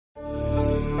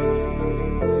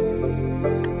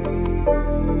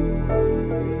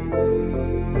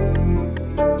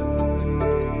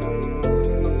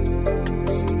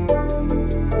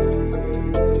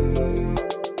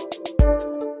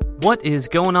What is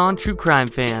going on, true crime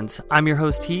fans? I'm your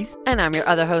host, Heath. And I'm your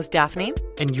other host, Daphne.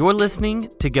 And you're listening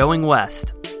to Going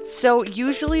West. So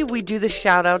usually we do the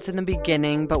shout outs in the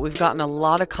beginning, but we've gotten a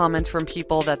lot of comments from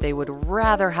people that they would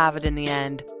rather have it in the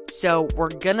end. So we're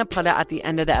gonna put it at the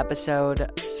end of the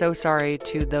episode. So sorry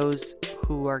to those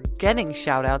who are getting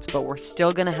shout outs, but we're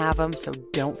still gonna have them, so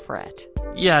don't fret.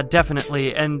 Yeah,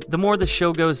 definitely. And the more the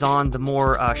show goes on, the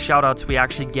more shout-outs we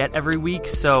actually get every week.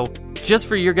 So just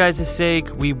for your guys' sake,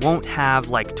 we won't have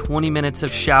like 20 minutes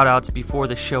of shout-outs before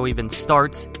the show even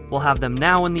starts. We'll have them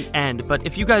now in the end. But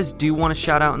if you guys do want to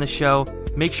shout out in the show,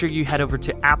 make sure you head over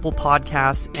to Apple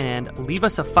Podcasts and leave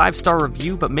us a 5-star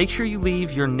review, but make sure you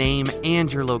leave your name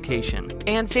and your location.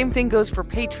 And same thing goes for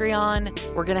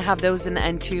Patreon. We're going to have those in the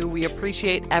end too. We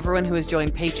appreciate everyone who has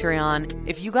joined Patreon.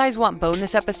 If you guys want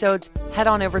bonus episodes, head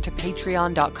on over to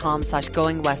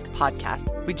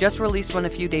patreon.com/goingwestpodcast. We just released one a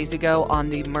few days ago on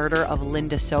the murder of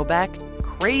Linda Sobek.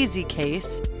 Crazy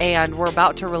case, and we're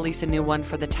about to release a new one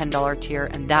for the $10 tier,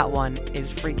 and that one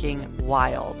is freaking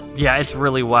wild. Yeah, it's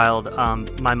really wild.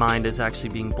 My mind is actually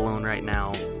being blown right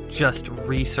now just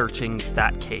researching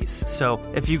that case. So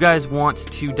if you guys want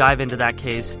to dive into that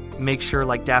case, make sure,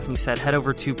 like Daphne said, head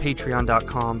over to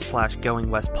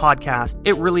patreon.com/goingwestpodcast.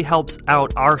 It really helps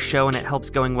out our show, and it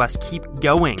helps Going West keep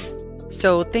going.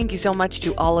 So thank you so much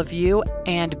to all of you,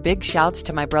 and big shouts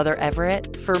to my brother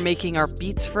Everett for making our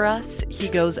beats for us. He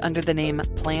goes under the name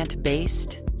Plant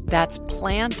Based. That's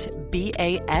Plant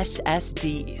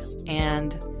BASSD,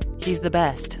 and he's the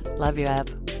best. Love you,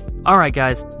 Ev. All right,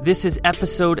 guys, this is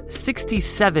episode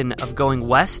 67 of Going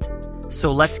West,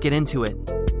 so let's get into it.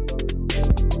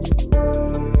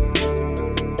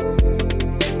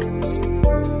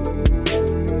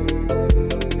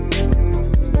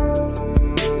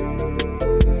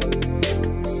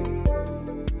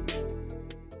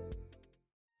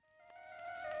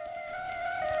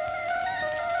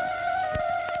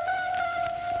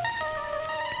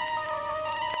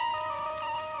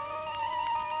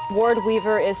 Ward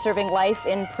Weaver is serving life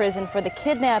in prison for the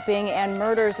kidnapping and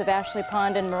murders of Ashley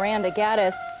Pond and Miranda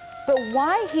Gaddis. But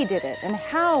why he did it and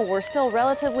how were still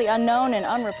relatively unknown and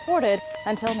unreported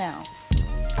until now.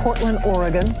 Portland,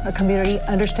 Oregon, a community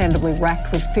understandably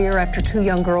racked with fear after 2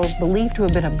 young girls believed to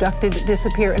have been abducted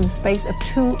disappear in the space of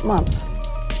 2 months.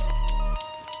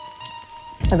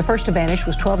 Now, the first to vanish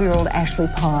was 12-year-old Ashley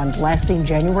Pond, last seen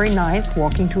January 9th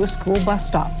walking to a school bus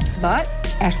stop. But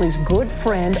Ashley's good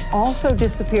friend also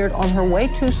disappeared on her way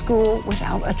to school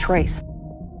without a trace.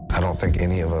 I don't think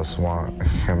any of us want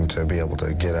him to be able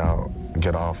to get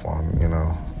off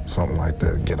on, something like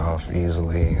that, get off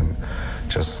easily and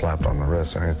just slapped on the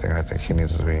wrist or anything. I think he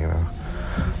needs to be,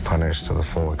 punished to the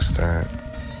full extent.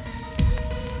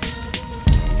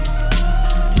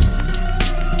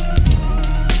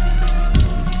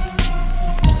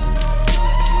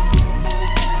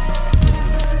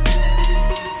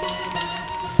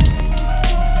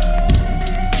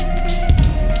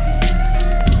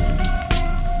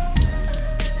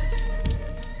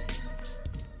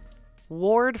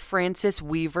 Ward Francis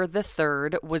Weaver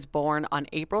III was born on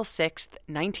April 6,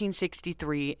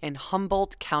 1963 in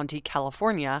Humboldt County,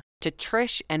 California, to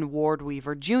Trish and Ward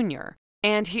Weaver Jr.,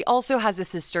 and he also has a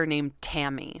sister named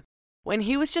Tammy. When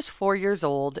he was just 4 years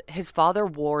old, his father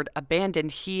Ward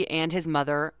abandoned he and his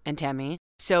mother and Tammy,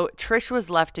 so Trish was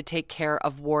left to take care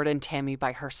of Ward and Tammy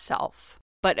by herself.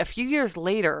 But a few years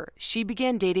later, she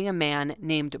began dating a man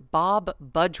named Bob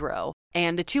Budrow,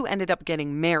 and the two ended up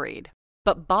getting married.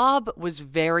 But Bob was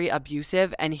very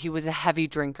abusive and he was a heavy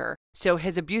drinker, so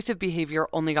his abusive behavior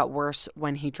only got worse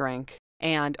when he drank.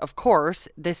 And of course,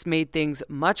 this made things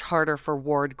much harder for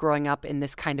Ward growing up in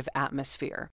this kind of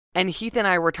atmosphere. And Heath and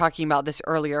I were talking about this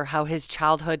earlier, how his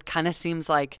childhood kind of seems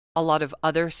like a lot of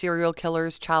other serial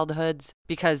killers' childhoods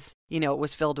because, it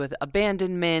was filled with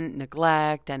abandonment,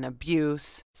 neglect, and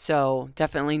abuse. So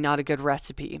definitely not a good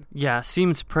recipe. Yeah,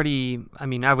 seems pretty,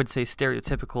 I would say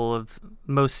stereotypical of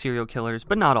most serial killers,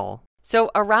 but not all. So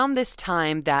around this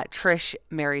time that Trish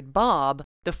married Bob,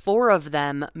 the 4 of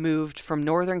them moved from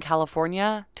Northern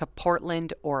California to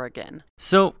Portland, Oregon.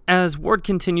 So as Ward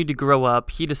continued to grow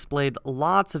up, he displayed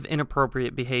lots of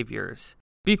inappropriate behaviors.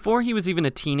 Before he was even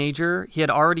a teenager, he had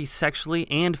already sexually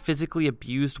and physically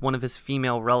abused one of his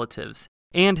female relatives,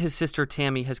 and his sister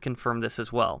Tammy has confirmed this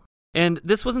as well. And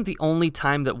this wasn't the only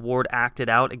time that Ward acted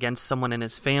out against someone in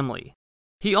his family.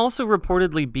 He also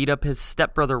reportedly beat up his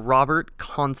stepbrother Robert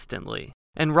constantly.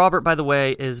 And Robert, by the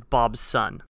way, is Bob's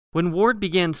son. When Ward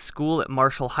began school at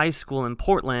Marshall High School in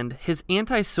Portland, his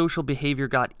antisocial behavior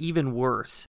got even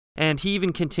worse, and he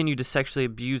even continued to sexually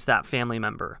abuse that family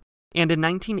member. And in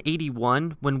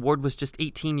 1981, when Ward was just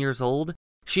 18 years old,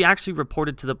 She actually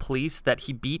reported to the police that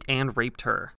he beat and raped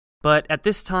her. But at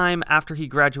this time, after he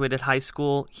graduated high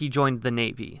school, he joined the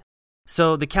Navy.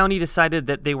 So the county decided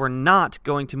that they were not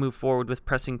going to move forward with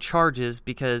pressing charges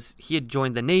because he had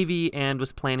joined the Navy and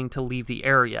was planning to leave the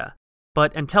area.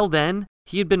 But until then,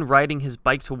 he had been riding his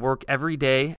bike to work every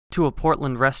day to a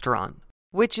Portland restaurant.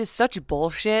 Which is such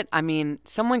bullshit. I mean,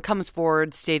 someone comes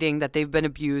forward stating that they've been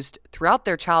abused throughout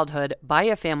their childhood by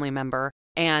a family member,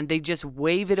 and they just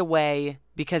wave it away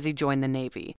because he joined the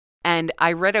Navy. And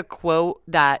I read a quote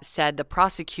that said the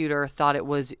prosecutor thought it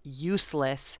was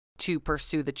useless to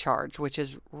pursue the charge, which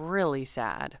is really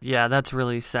sad. Yeah, that's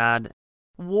really sad.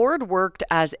 Ward worked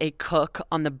as a cook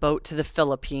on the boat to the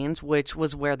Philippines, which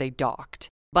was where they docked.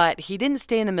 But he didn't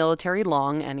stay in the military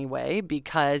long anyway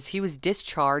because he was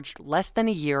discharged less than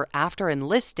a year after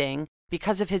enlisting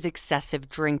because of his excessive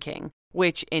drinking,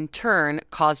 which in turn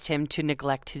caused him to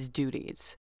neglect his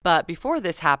duties. But before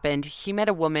this happened, he met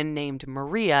a woman named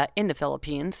Maria in the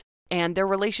Philippines, and their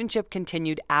relationship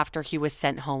continued after he was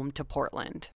sent home to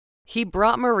Portland. He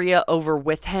brought Maria over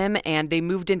with him, and they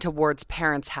moved into Ward's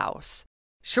parents' house.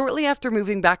 Shortly after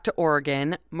moving back to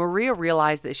Oregon, Maria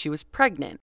realized that she was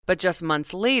pregnant. But just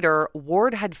months later,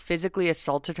 Ward had physically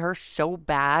assaulted her so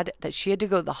bad that she had to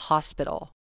go to the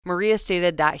hospital. Maria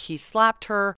stated that he slapped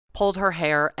her, pulled her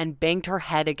hair, and banged her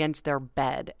head against their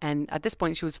bed. And at this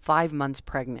point, she was 5 months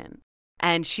pregnant.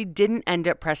 And she didn't end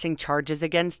up pressing charges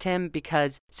against him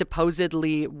because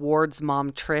supposedly Ward's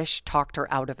mom, Trish, talked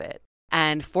her out of it.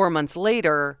 And 4 months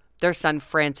later, their son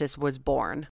Francis was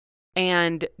born.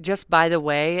 And just by the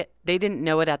way, they didn't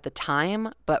know it at the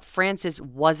time, but Francis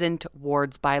wasn't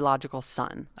Ward's biological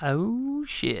son. Oh,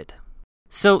 shit.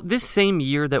 So this same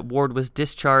year that Ward was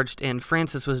discharged and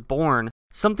Francis was born,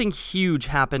 something huge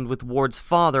happened with Ward's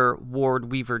father, Ward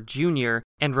Weaver Jr.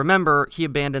 And remember, he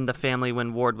abandoned the family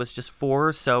when Ward was just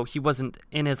 4, so he wasn't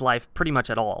in his life pretty much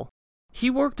at all. He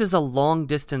worked as a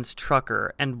long-distance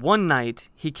trucker, and one night,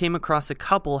 he came across a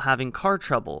couple having car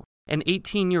trouble. An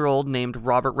 18-year-old named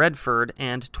Robert Redford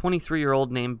and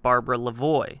 23-year-old named Barbara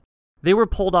Lavoie. They were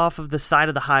pulled off of the side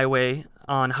of the highway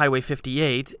on Highway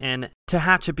 58 in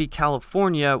Tehachapi,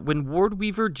 California, when Ward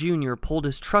Weaver Jr. pulled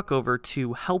his truck over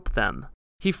to help them.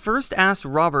 He first asked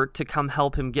Robert to come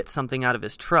help him get something out of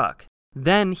his truck.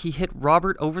 Then he hit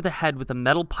Robert over the head with a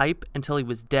metal pipe until he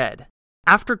was dead.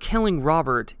 After killing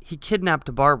Robert, he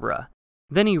kidnapped Barbara.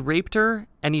 Then he raped her,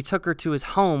 and he took her to his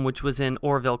home, which was in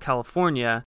Oroville,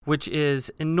 California, which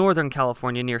is in Northern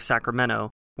California near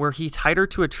Sacramento, where he tied her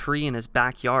to a tree in his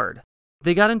backyard.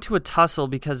 They got into a tussle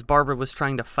because Barbara was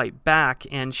trying to fight back,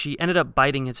 and she ended up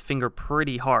biting his finger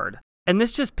pretty hard. And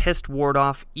this just pissed Ward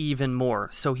off even more,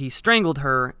 so he strangled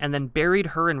her and then buried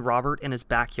her and Robert in his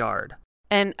backyard.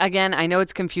 And again, I know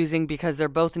it's confusing because they're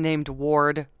both named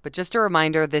Ward, but just a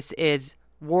reminder, this is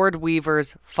Ward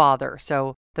Weaver's father.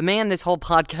 So the man this whole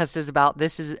podcast is about,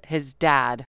 this is his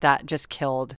dad that just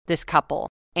killed this couple.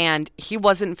 And he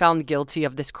wasn't found guilty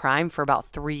of this crime for about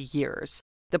 3 years.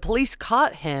 The police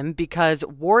caught him because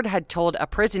Ward had told a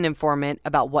prison informant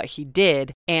about what he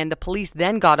did, and the police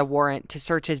then got a warrant to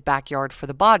search his backyard for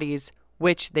the bodies,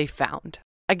 which they found.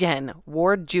 Again,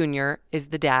 Ward Jr. is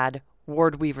the dad.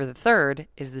 Ward Weaver III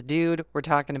is the dude we're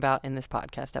talking about in this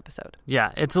podcast episode.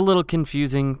 Yeah, it's a little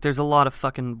confusing. There's a lot of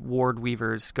fucking Ward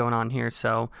Weavers going on here,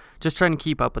 so just trying to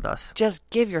keep up with us. Just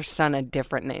give your son a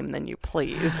different name than you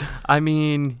please. I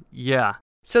mean, yeah.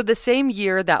 So the same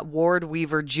year that Ward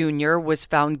Weaver Jr. was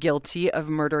found guilty of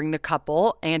murdering the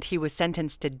couple and he was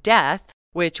sentenced to death,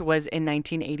 which was in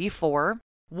 1984,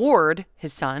 Ward,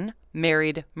 his son,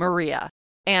 married Maria.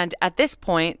 And at this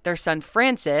point, their son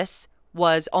Francis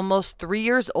was almost 3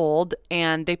 years old,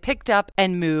 and they picked up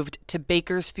and moved to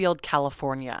Bakersfield,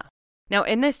 California. Now,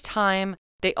 in this time,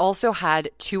 they also had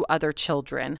 2 other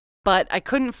children, but I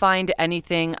couldn't find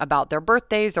anything about their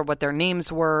birthdays or what their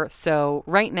names were, so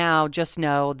right now, just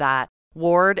know that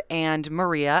Ward and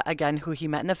Maria, again, who he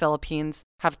met in the Philippines,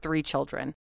 have 3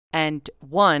 children, and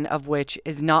one of which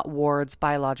is not Ward's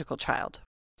biological child.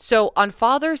 So on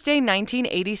Father's Day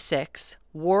 1986,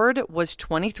 Ward was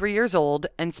 23 years old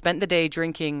and spent the day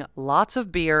drinking lots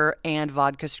of beer and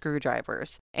vodka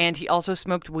screwdrivers, and he also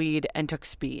smoked weed and took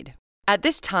speed. At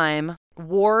this time,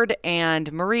 Ward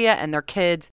and Maria and their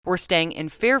kids were staying in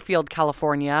Fairfield,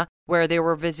 California, where they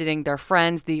were visiting their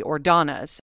friends, the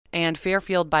Ordanas, and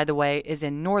Fairfield, by the way, is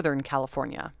in Northern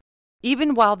California.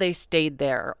 Even while they stayed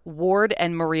there, Ward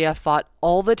and Maria fought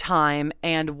all the time,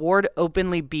 and Ward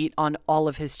openly beat on all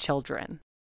of his children.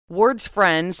 Ward's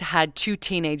friends had 2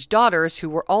 teenage daughters who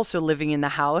were also living in the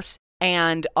house,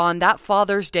 and on that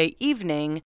Father's Day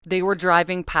evening, they were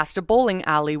driving past a bowling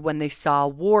alley when they saw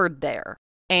Ward there.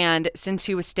 And since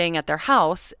he was staying at their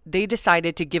house, they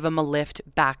decided to give him a lift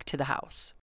back to the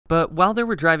house. But while they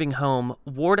were driving home,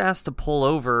 Ward asked to pull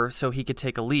over so he could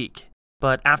take a leak.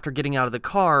 But after getting out of the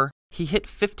car, he hit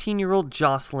 15-year-old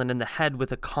Jocelyn in the head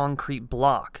with a concrete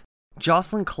block.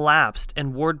 Jocelyn collapsed,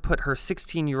 and Ward put her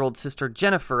 16-year-old sister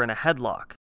Jennifer in a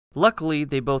headlock. Luckily,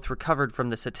 they both recovered from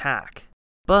this attack.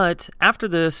 But after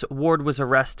this, Ward was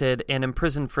arrested and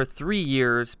imprisoned for 3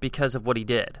 years because of what he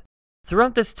did.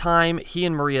 Throughout this time, he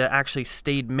and Maria actually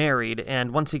stayed married,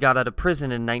 and once he got out of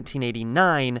prison in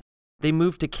 1989, they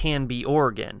moved to Canby,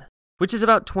 Oregon, which is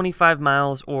about 25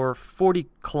 miles or 40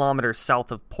 kilometers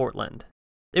south of Portland.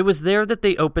 It was there that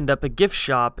they opened up a gift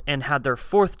shop and had their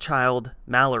 4th child,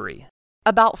 Mallory.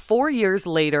 About 4 years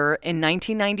later, in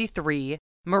 1993,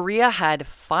 Maria had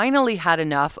finally had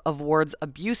enough of Ward's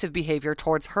abusive behavior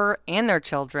towards her and their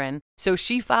children, so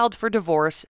she filed for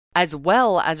divorce as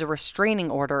well as a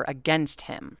restraining order against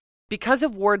him. Because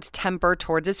of Ward's temper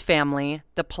towards his family,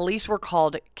 the police were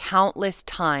called countless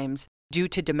times due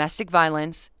to domestic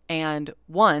violence, and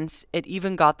once it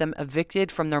even got them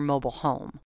evicted from their mobile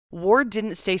home. Ward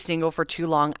didn't stay single for too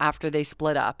long after they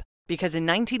split up, because in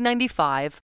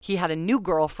 1995, he had a new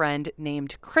girlfriend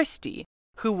named Christy,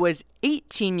 who was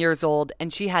 18 years old,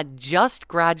 and she had just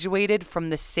graduated from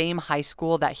the same high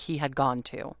school that he had gone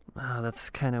to. Oh, that's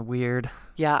kind of weird.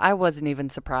 Yeah, I wasn't even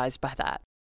surprised by that.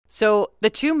 So the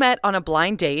two met on a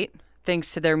blind date,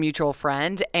 thanks to their mutual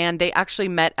friend, and they actually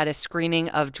met at a screening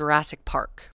of Jurassic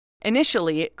Park.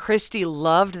 Initially, Christy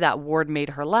loved that Ward made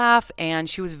her laugh, and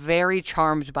she was very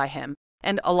charmed by him.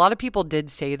 And a lot of people did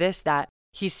say this, that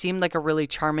he seemed like a really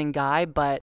charming guy,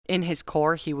 but in his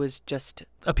core, he was just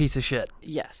a piece of shit.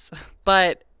 Yes.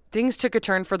 But things took a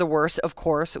turn for the worse, of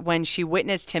course, when she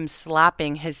witnessed him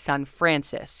slapping his son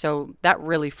Francis. So that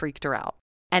really freaked her out.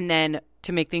 And then,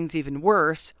 to make things even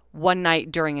worse, one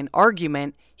night during an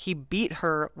argument, he beat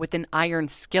her with an iron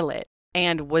skillet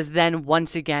and was then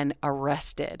once again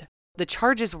arrested. The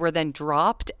charges were then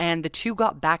dropped and the two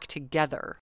got back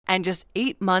together. And just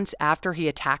 8 months after he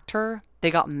attacked her,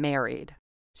 they got married.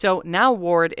 So now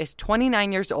Ward is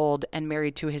 29 years old and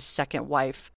married to his second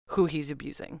wife, who he's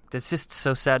abusing. That's just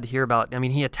so sad to hear about. I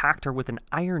mean, he attacked her with an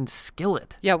iron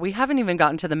skillet. Yeah, we haven't even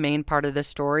gotten to the main part of the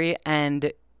story,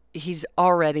 and he's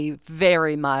already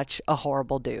very much a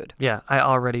horrible dude. Yeah, I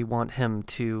already want him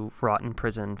to rot in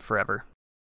prison forever.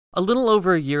 A little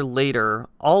over a year later,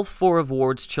 all 4 of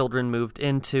Ward's children moved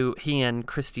into he and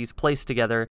Christy's place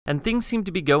together, and things seemed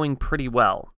to be going pretty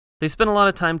well. They spent a lot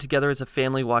of time together as a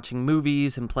family watching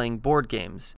movies and playing board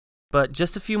games. But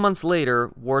just a few months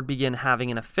later, Ward began having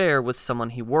an affair with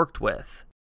someone he worked with.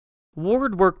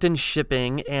 Ward worked in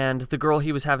shipping, and the girl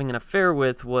he was having an affair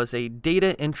with was a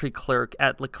data entry clerk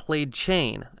at Laclade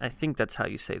Chain, I think that's how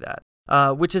you say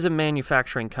that, which is a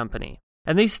manufacturing company.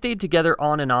 And they stayed together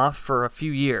on and off for a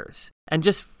few years. And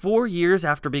just 4 years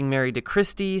after being married to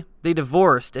Christy, they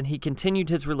divorced, and he continued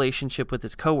his relationship with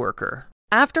his coworker.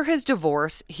 After his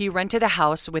divorce, he rented a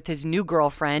house with his new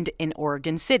girlfriend in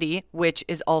Oregon City, which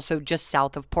is also just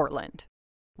south of Portland.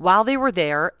 While they were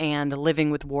there and living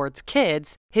with Ward's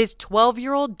kids, his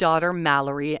 12-year-old daughter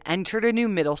Mallory entered a new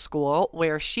middle school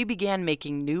where she began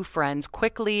making new friends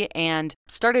quickly and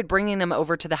started bringing them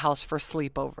over to the house for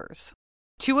sleepovers.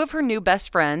 2 of her new best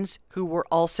friends, who were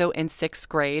also in 6th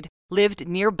grade, lived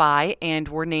nearby and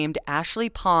were named Ashley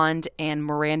Pond and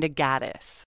Miranda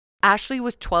Gaddis. Ashley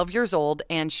was 12 years old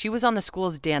and she was on the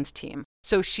school's dance team,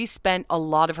 so she spent a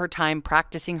lot of her time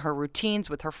practicing her routines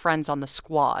with her friends on the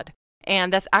squad.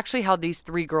 And that's actually how these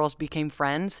 3 girls became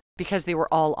friends, because they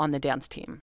were all on the dance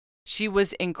team. She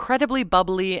was incredibly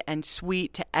bubbly and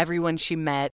sweet to everyone she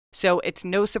met, so it's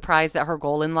no surprise that her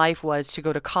goal in life was to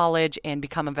go to college and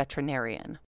become a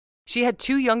veterinarian. She had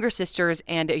 2 younger sisters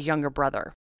and a younger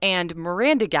brother. And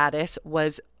Miranda Gaddis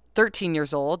was 13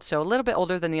 years old, so a little bit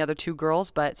older than the other 2 girls,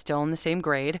 but still in the same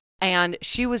grade. And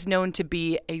she was known to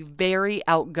be a very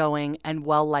outgoing and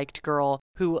well-liked girl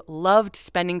who loved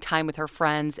spending time with her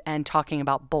friends and talking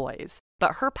about boys.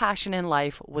 But her passion in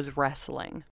life was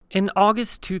wrestling. In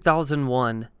August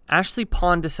 2001, Ashley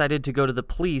Pond decided to go to the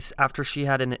police after she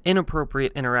had an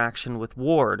inappropriate interaction with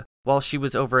Ward while she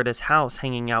was over at his house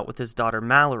hanging out with his daughter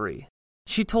Mallory.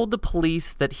 She told the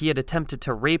police that he had attempted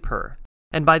to rape her.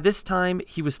 And by this time,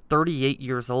 he was 38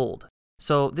 years old.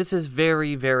 So this is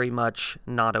very, very much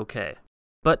not okay.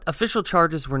 But official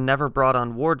charges were never brought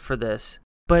on Ward for this.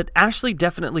 But Ashley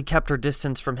definitely kept her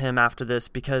distance from him after this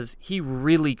because he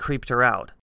really creeped her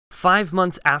out. 5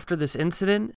 months after this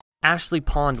incident, Ashley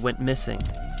Pond went missing.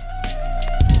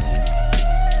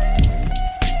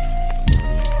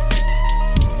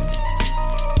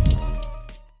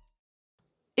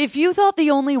 If you thought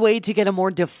the only way to get a more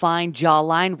defined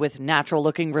jawline with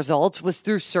natural-looking results was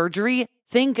through surgery,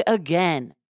 think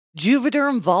again.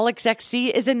 Juvederm Volux XC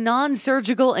is a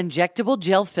non-surgical injectable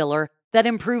gel filler that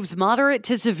improves moderate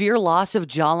to severe loss of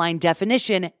jawline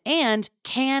definition and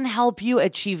can help you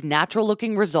achieve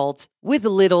natural-looking results with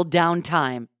little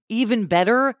downtime. Even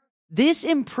better, this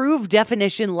improved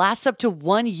definition lasts up to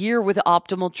 1 year with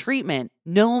optimal treatment.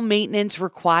 No maintenance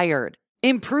required.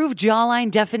 Improve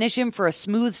jawline definition for a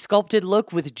smooth, sculpted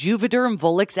look with Juvederm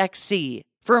Volux XC.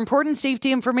 For important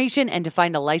safety information and to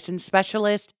find a licensed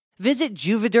specialist, visit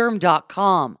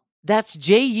Juvederm.com. That's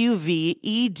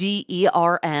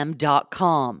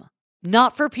JUVEDERM.com.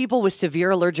 Not for people with severe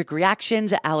allergic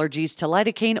reactions, allergies to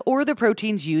lidocaine, or the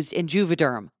proteins used in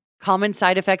Juvederm. Common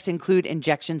side effects include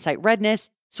injection site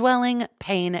redness, swelling,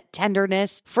 pain,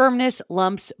 tenderness, firmness,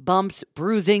 lumps, bumps,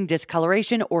 bruising,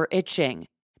 discoloration, or itching.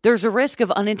 There's a risk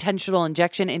of unintentional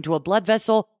injection into a blood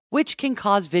vessel, which can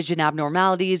cause vision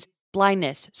abnormalities,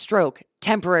 blindness, stroke,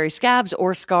 temporary scabs,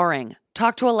 or scarring.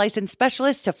 Talk to a licensed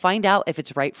specialist to find out if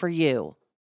it's right for you.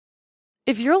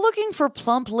 If you're looking for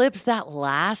plump lips that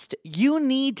last, you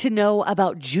need to know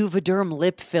about Juvederm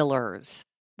lip fillers.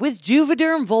 With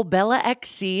Juvederm Volbella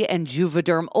XC and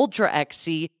Juvederm Ultra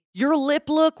XC, your lip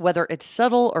look, whether it's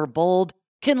subtle or bold,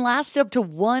 can last up to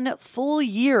 1 full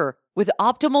year with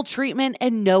optimal treatment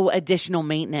and no additional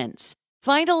maintenance.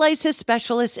 Find a licensed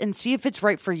specialist and see if it's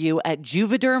right for you at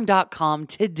Juvederm.com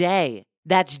today.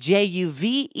 That's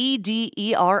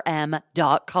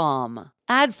JUVEDERM.com.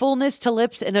 Add fullness to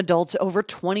lips in adults over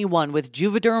 21 with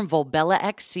Juvederm Volbella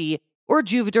XC or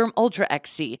Juvederm Ultra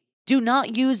XC. Do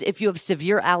not use if you have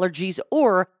severe allergies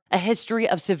or a history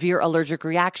of severe allergic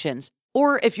reactions,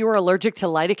 or if you are allergic to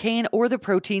lidocaine or the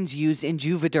proteins used in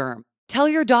Juvederm. Tell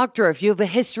your doctor if you have a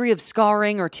history of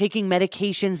scarring or taking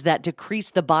medications that decrease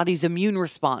the body's immune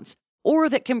response or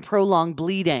that can prolong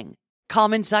bleeding.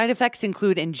 Common side effects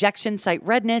include injection site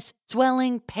redness,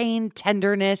 swelling, pain,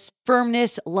 tenderness,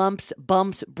 firmness, lumps,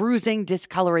 bumps, bruising,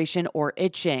 discoloration, or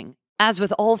itching. As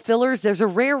with all fillers, there's a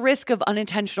rare risk of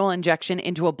unintentional injection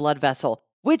into a blood vessel,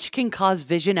 which can cause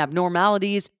vision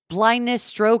abnormalities, blindness,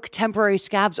 stroke, temporary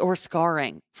scabs, or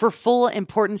scarring. For full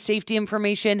important safety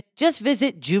information, just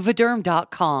visit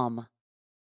Juvederm.com.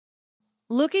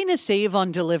 Looking to save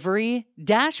on delivery?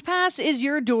 DashPass is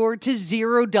your door to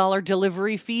 $0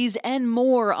 delivery fees and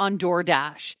more on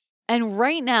DoorDash. And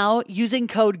right now, using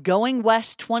code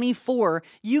GOINGWEST24,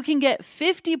 you can get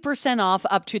 50% off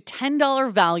up to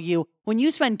 $10 value when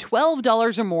you spend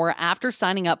 $12 or more after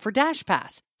signing up for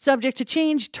DashPass. Subject to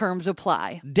change, terms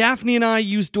apply. Daphne and I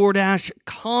use DoorDash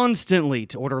constantly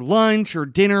to order lunch or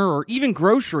dinner or even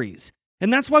groceries.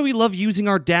 And that's why we love using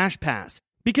our Dash Pass,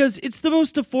 because it's the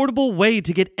most affordable way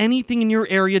to get anything in your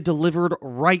area delivered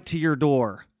right to your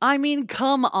door. I mean,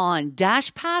 come on.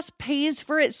 DashPass pays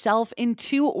for itself in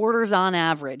 2 orders on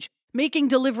average, making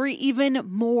delivery even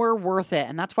more worth it.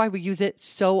 And that's why we use it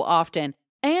so often.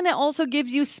 And it also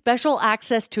gives you special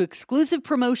access to exclusive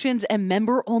promotions and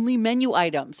member-only menu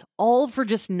items, all for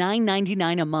just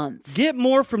 $9.99 a month. Get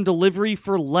more from delivery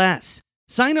for less.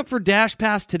 Sign up for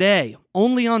DashPass today,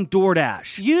 only on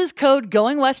DoorDash. Use code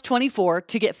GOINGWEST24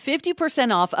 to get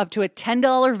 50% off up to a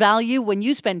 $10 value when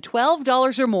you spend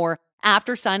 $12 or more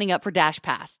after signing up for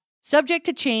DashPass. Subject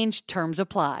to change, terms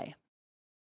apply.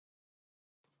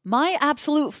 My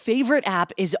absolute favorite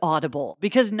app is Audible,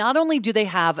 because not only do they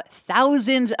have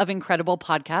thousands of incredible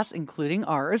podcasts, including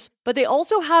ours, but they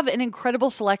also have an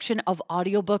incredible selection of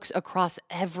audiobooks across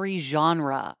every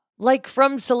genre. Like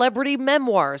from celebrity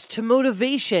memoirs to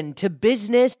motivation to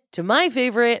business to my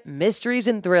favorite, mysteries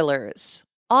and thrillers.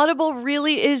 Audible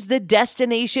really is the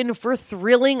destination for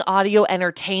thrilling audio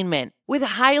entertainment, with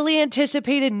highly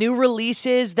anticipated new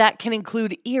releases that can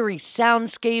include eerie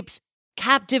soundscapes,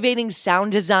 captivating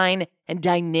sound design, and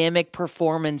dynamic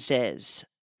performances.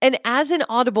 And as an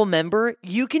Audible member,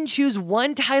 you can choose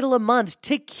 1 title a month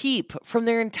to keep from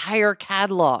their entire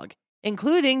catalog,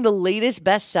 including the latest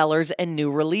bestsellers and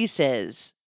new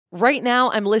releases. Right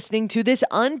now, I'm listening to this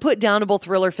unputdownable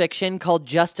thriller fiction called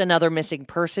Just Another Missing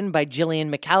Person by Gillian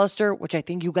McAllister, which I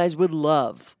think you guys would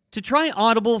love. To try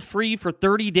Audible free for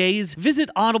 30 days, visit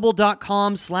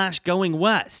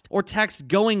audible.com/goingwest or text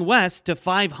Going West to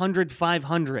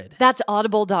 500-500. That's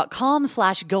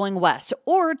audible.com/goingwest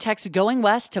or text Going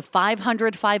West to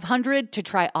 500-500 to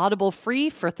try Audible free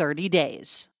for 30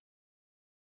 days.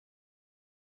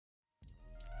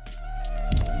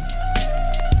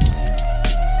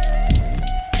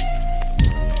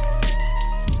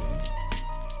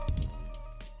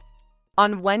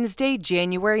 On Wednesday,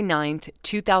 January 9th,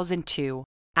 2002,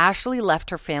 Ashley left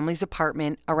her family's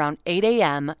apartment around 8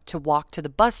 a.m. to walk to the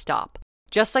bus stop,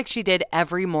 just like she did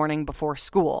every morning before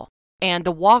school, and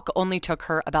the walk only took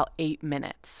her about 8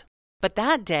 minutes. But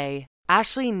that day,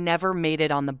 Ashley never made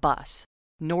it on the bus,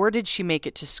 nor did she make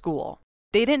it to school.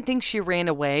 They didn't think she ran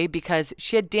away because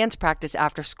she had dance practice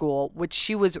after school, which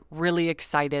she was really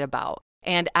excited about.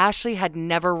 And Ashley had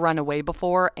never run away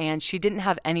before, and she didn't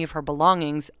have any of her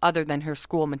belongings other than her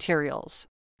school materials.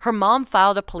 Her mom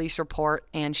filed a police report,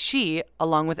 and she,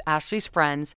 along with Ashley's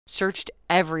friends, searched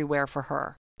everywhere for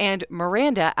her. And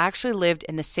Miranda actually lived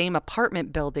in the same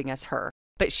apartment building as her,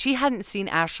 but she hadn't seen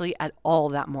Ashley at all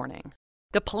that morning.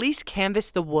 The police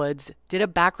canvassed the woods, did a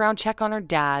background check on her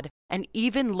dad, and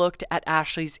even looked at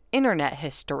Ashley's internet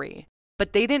history,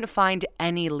 but they didn't find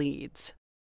any leads.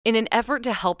 In an effort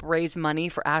to help raise money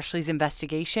for Ashley's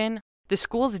investigation, the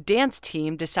school's dance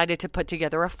team decided to put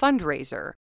together a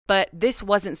fundraiser, but this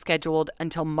wasn't scheduled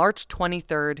until March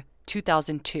 23rd,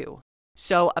 2002,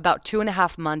 so about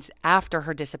 2.5 months after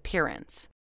her disappearance.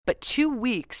 But 2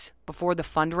 weeks before the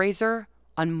fundraiser,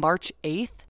 on March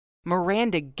 8th,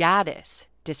 Miranda Gaddis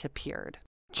disappeared.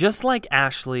 Just like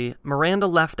Ashley, Miranda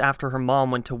left after her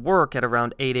mom went to work at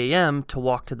around 8 a.m. to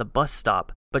walk to the bus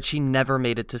stop, but she never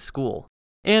made it to school.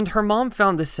 And her mom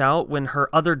found this out when her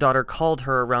other daughter called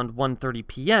her around 1:30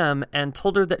 p.m. and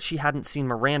told her that she hadn't seen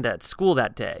Miranda at school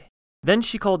that day. Then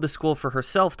she called the school for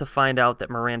herself to find out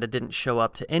that Miranda didn't show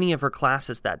up to any of her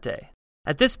classes that day.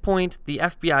 At this point, the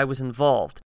FBI was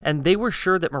involved, and they were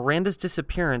sure that Miranda's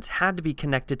disappearance had to be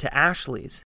connected to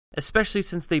Ashley's, especially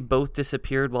since they both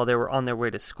disappeared while they were on their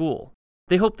way to school.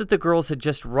 They hoped that the girls had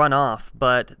just run off,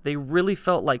 but they really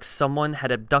felt like someone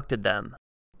had abducted them.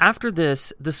 After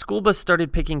this, the school bus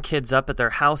started picking kids up at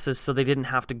their houses so they didn't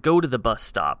have to go to the bus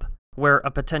stop, where a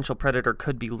potential predator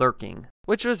could be lurking.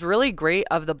 Which was really great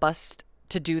of the bus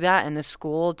to do that and the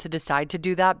school to decide to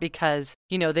do that because,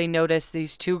 they noticed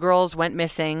these 2 girls went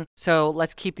missing, so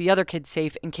let's keep the other kids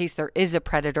safe in case there is a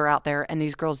predator out there, and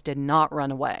these girls did not run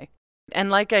away.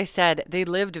 And like I said, they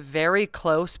lived very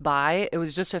close by. It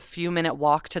was just a few-minute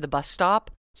walk to the bus stop,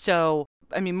 so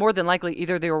more than likely,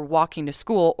 either they were walking to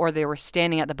school or they were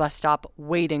standing at the bus stop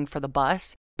waiting for the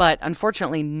bus. But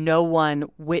unfortunately, no one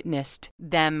witnessed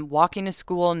them walking to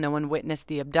school. No one witnessed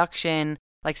the abduction.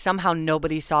 Somehow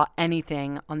nobody saw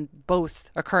anything on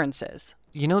both occurrences.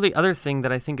 The other thing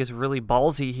that I think is really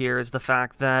ballsy here is the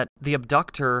fact that the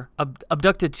abductor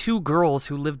abducted 2 girls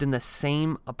who lived in the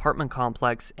same apartment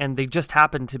complex, and they just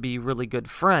happened to be really good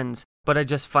friends. But I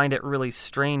just find it really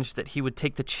strange that he would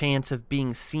take the chance of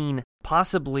being seen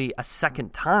possibly a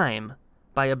second time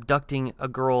by abducting a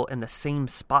girl in the same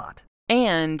spot.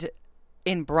 And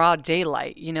in broad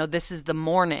daylight, this is the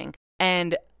morning.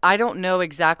 And I don't know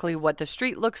exactly what the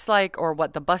street looks like or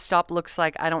what the bus stop looks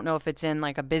like. I don't know if it's in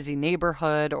a busy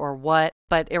neighborhood or what,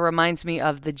 but it reminds me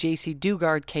of the J.C.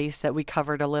 Dugard case that we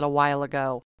covered a little while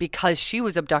ago because she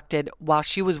was abducted while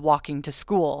she was walking to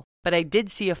school. But I did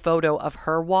see a photo of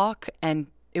her walk, and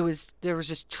there was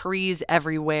just trees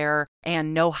everywhere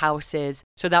and no houses.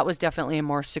 So that was definitely a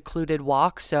more secluded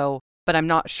walk. But I'm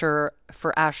not sure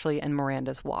for Ashley and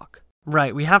Miranda's walk.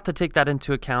 Right, we have to take that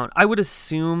into account. I would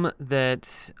assume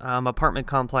that apartment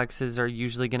complexes are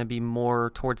usually going to be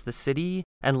more towards the city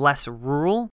and less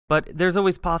rural, but there's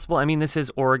always possible. This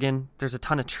is Oregon. There's a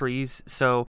ton of trees,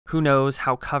 so who knows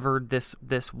how covered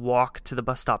this walk to the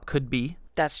bus stop could be.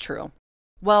 That's true.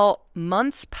 Well,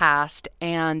 months passed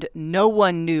and no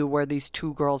one knew where these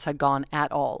 2 girls had gone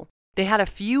at all. They had a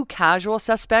few casual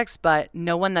suspects, but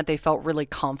no one that they felt really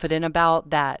confident about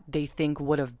that they think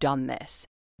would have done this.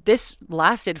 This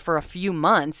lasted for a few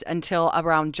months until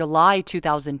around July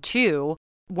 2002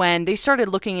 when they started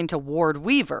looking into Ward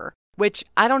Weaver, which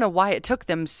I don't know why it took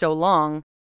them so long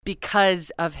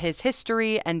because of his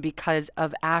history and because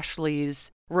of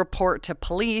Ashley's report to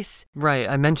police. Right,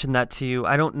 I mentioned that to you.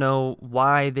 I don't know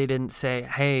why they didn't say,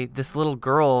 hey, this little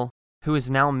girl who is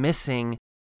now missing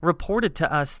reported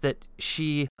to us that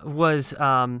she was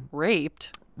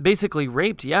raped. Basically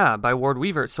raped, by Ward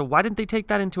Weaver. So why didn't they take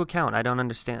that into account? I don't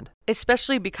understand.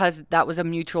 Especially because that was a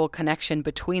mutual connection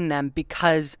between them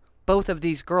because both of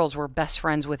these girls were best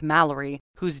friends with Mallory,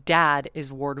 whose dad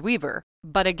is Ward Weaver.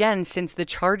 But again, since the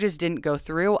charges didn't go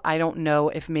through, I don't know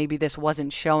if maybe this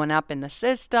wasn't showing up in the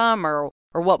system or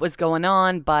what was going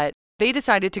on, but they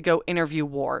decided to go interview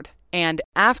Ward. And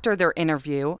after their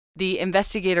interview, the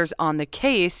investigators on the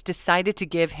case decided to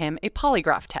give him a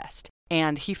polygraph test,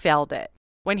 and he failed it.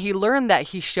 When he learned that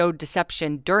he showed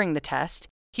deception during the test,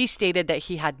 he stated that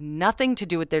he had nothing to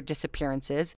do with their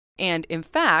disappearances, and in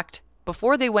fact,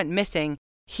 before they went missing,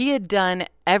 he had done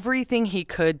everything he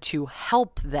could to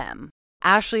help them.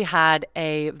 Ashley had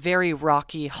a very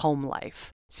rocky home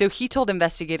life. So he told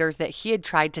investigators that he had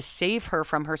tried to save her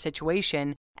from her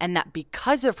situation and that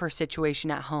because of her situation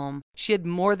at home, she had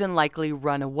more than likely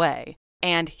run away.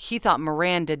 And he thought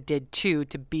Miranda did too,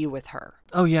 to be with her.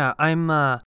 Oh yeah, I'm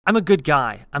a good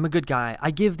guy.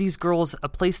 I give these girls a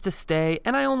place to stay,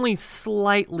 and I only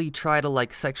slightly try to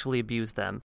sexually abuse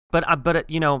them. But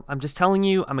I'm just telling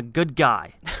you, I'm a good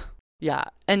guy. Yeah,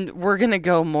 and we're going to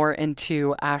go more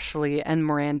into Ashley and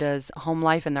Miranda's home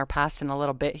life and their past in a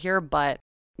little bit here, but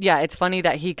yeah, it's funny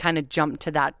that he kind of jumped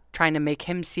to that, trying to make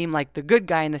him seem like the good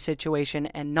guy in the situation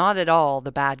and not at all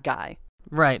the bad guy.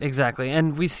 Right, exactly.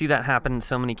 And we see that happen in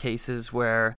so many cases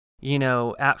where,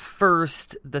 at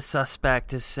first the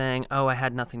suspect is saying, oh, I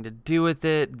had nothing to do with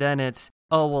it. Then it's,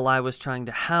 oh, well, I was trying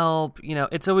to help.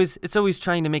 It's always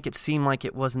trying to make it seem like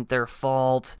it wasn't their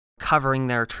fault, covering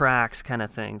their tracks kind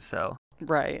of thing. So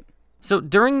right. So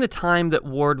during the time that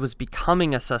Ward was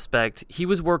becoming a suspect, he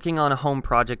was working on a home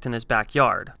project in his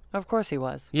backyard. Of course he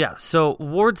was. Yeah, so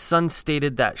Ward's son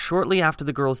stated that shortly after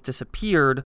the girls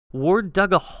disappeared, Ward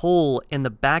dug a hole in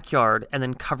the backyard and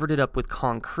then covered it up with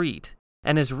concrete.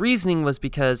 And his reasoning was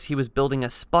because he was building a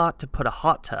spot to put a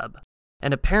hot tub.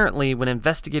 And apparently, when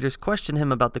investigators questioned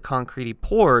him about the concrete he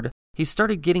poured, he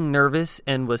started getting nervous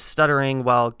and was stuttering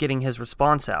while getting his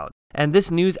response out. And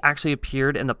this news actually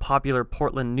appeared in the popular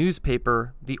Portland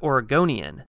newspaper, The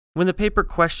Oregonian. When the paper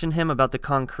questioned him about the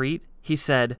concrete, he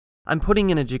said, "I'm putting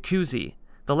in a jacuzzi.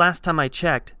 The last time I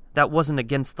checked, that wasn't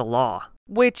against the law."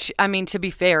 Which, to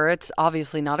be fair, it's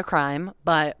obviously not a crime,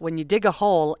 but when you dig a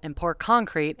hole and pour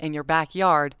concrete in your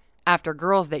backyard after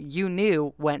girls that you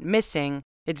knew went missing,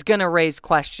 it's gonna raise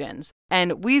questions.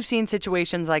 And we've seen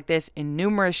situations like this in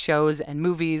numerous shows and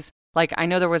movies. I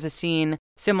know there was a scene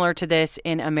similar to this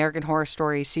in American Horror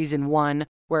Story Season 1,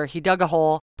 where he dug a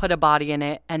hole, put a body in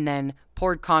it, and then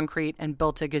poured concrete and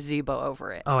built a gazebo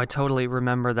over it. Oh, I totally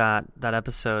remember that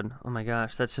episode. Oh my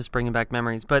gosh, that's just bringing back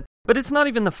memories. But it's not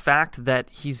even the fact that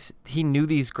he knew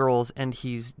these girls and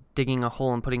he's digging a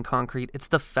hole and putting concrete. It's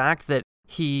the fact that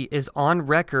he is on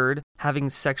record having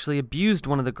sexually abused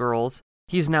one of the girls.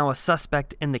 He's now a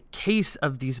suspect in the case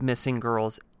of these missing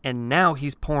girls, and now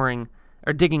he's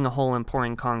digging a hole and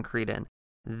pouring concrete in.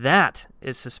 That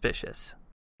is suspicious.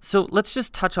 So let's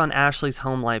just touch on Ashley's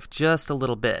home life just a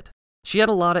little bit. She had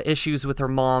a lot of issues with her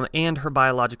mom and her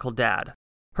biological dad.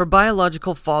 Her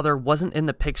biological father wasn't in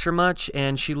the picture much,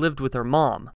 and she lived with her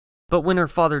mom. But when her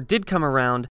father did come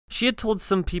around, she had told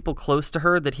some people close to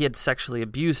her that he had sexually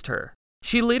abused her.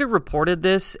 She later reported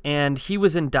this, and he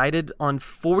was indicted on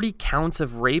 40 counts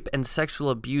of rape and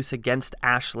sexual abuse against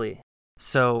Ashley.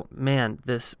 So, man,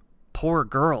 this poor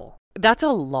girl. That's a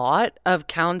lot of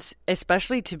counts,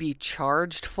 especially to be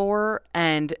charged for,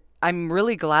 and I'm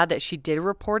really glad that she did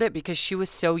report it because she was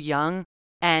so young,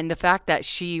 and the fact that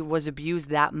she was abused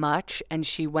that much and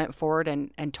she went forward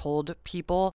and told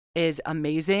people is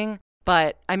amazing.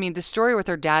 But, the story with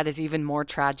her dad is even more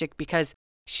tragic because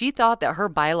she thought that her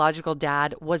biological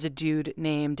dad was a dude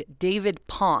named David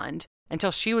Pond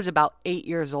until she was about 8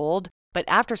 years old, but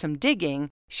after some digging,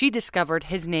 she discovered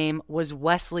his name was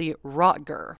Wesley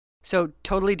Rotger. So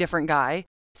totally different guy.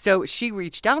 So she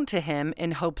reached out to him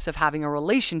in hopes of having a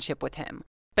relationship with him.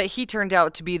 But he turned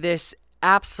out to be this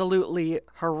absolutely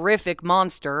horrific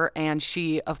monster, and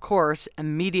she, of course,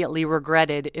 immediately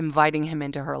regretted inviting him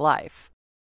into her life.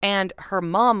 And her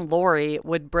mom, Lori,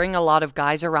 would bring a lot of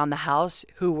guys around the house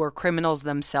who were criminals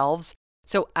themselves.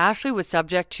 So Ashley was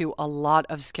subject to a lot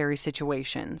of scary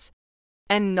situations.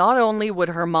 And not only would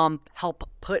her mom help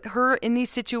put her in these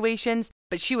situations,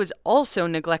 but she was also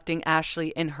neglecting Ashley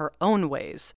in her own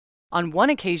ways. On one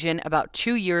occasion, about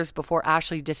 2 years before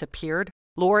Ashley disappeared,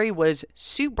 Lori was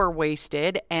super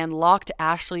wasted and locked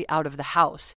Ashley out of the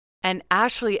house. And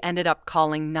Ashley ended up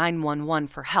calling 911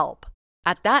 for help.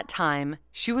 At that time,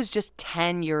 she was just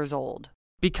 10 years old.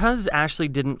 Because Ashley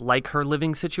didn't like her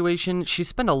living situation, she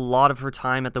spent a lot of her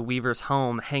time at the Weavers'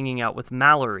 home hanging out with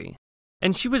Mallory.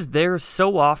 And she was there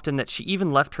so often that she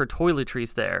even left her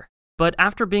toiletries there. But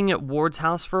after being at Ward's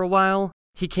house for a while,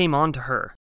 he came on to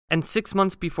her. And 6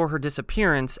 months before her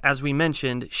disappearance, as we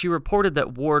mentioned, she reported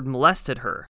that Ward molested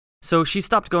her. So she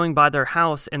stopped going by their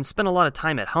house and spent a lot of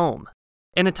time at home.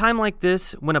 In a time like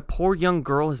this, when a poor young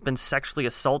girl has been sexually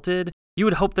assaulted, you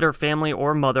would hope that her family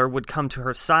or mother would come to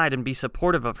her side and be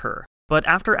supportive of her. But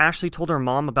after Ashley told her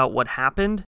mom about what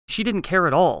happened, she didn't care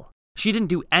at all. She didn't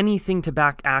do anything to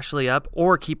back Ashley up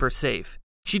or keep her safe.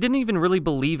 She didn't even really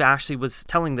believe Ashley was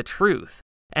telling the truth.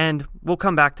 And we'll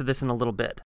come back to this in a little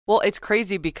bit. Well, it's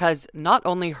crazy because not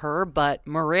only her, but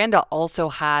Miranda also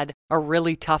had a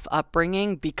really tough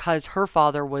upbringing because her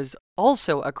father was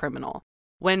also a criminal.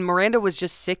 When Miranda was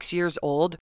just 6 years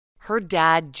old, her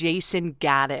dad, Jason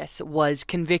Gaddis, was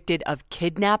convicted of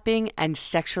kidnapping and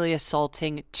sexually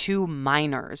assaulting 2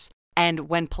 minors. And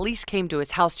when police came to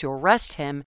his house to arrest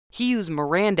him, he used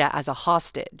Miranda as a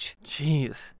hostage.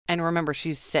 Jeez. And remember,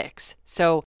 she's 6.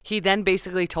 So he then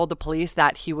basically told the police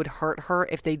that he would hurt her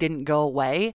if they didn't go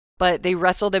away. But they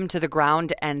wrestled him to the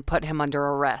ground and put him under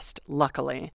arrest,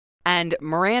 luckily. And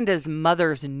Miranda's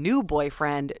mother's new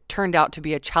boyfriend turned out to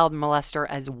be a child molester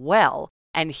as well.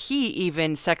 And he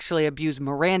even sexually abused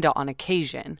Miranda on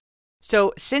occasion.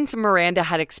 So since Miranda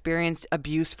had experienced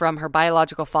abuse from her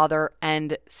biological father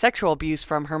and sexual abuse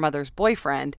from her mother's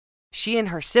boyfriend, she and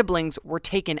her siblings were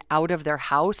taken out of their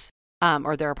house,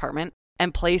 or their apartment,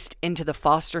 and placed into the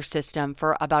foster system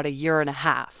for about 1.5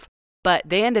 years. But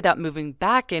they ended up moving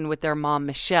back in with their mom,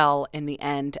 Michelle, in the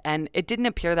end, and it didn't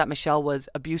appear that Michelle was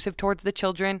abusive towards the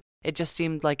children. It just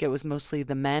seemed like it was mostly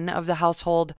the men of the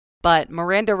household. But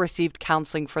Miranda received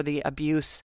counseling for the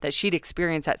abuse that she'd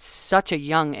experienced at such a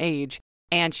young age,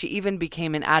 and she even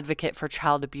became an advocate for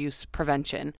child abuse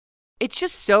prevention. It's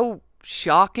just so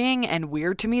shocking and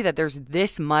weird to me that there's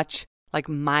this much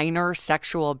minor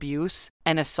sexual abuse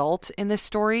and assault in this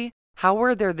story. How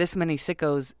were there this many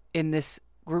sickos in this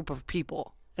group of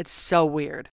people? It's so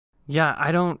weird. Yeah,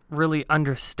 I don't really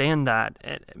understand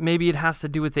that. Maybe it has to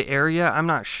do with the area. I'm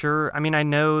not sure. I mean, I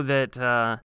know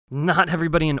that not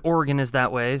everybody in Oregon is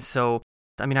that way. So,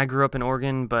 I mean, I grew up in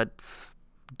Oregon, but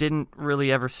didn't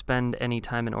really ever spend any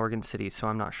time in Oregon City, so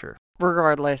I'm not sure.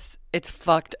 Regardless, it's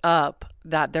fucked up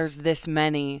that there's this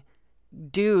many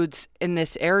dudes in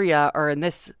this area, or in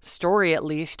this story at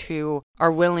least, who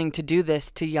are willing to do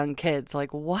this to young kids.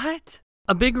 Like, what?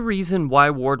 A big reason why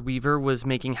Ward Weaver was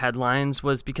making headlines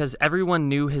was because everyone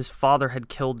knew his father had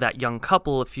killed that young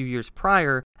couple a few years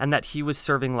prior and that he was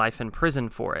serving life in prison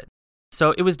for it.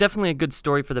 So it was definitely a good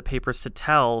story for the papers to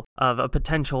tell of a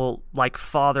potential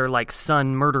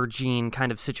father-son murder gene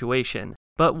kind of situation.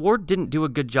 But Ward didn't do a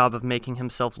good job of making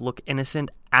himself look innocent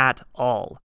at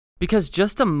all. Because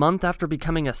just a month after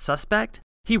becoming a suspect,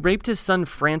 he raped his son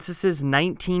Francis's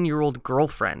 19-year-old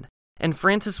girlfriend, and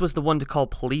Francis was the one to call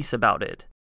police about it.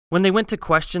 When they went to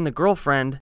question the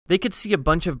girlfriend, they could see a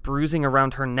bunch of bruising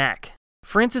around her neck.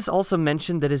 Francis also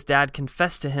mentioned that his dad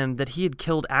confessed to him that he had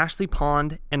killed Ashley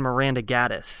Pond and Miranda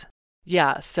Gaddis.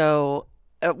 Yeah, so,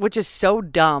 which is so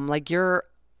dumb.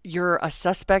 You're a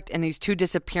suspect in these 2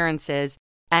 disappearances,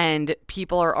 and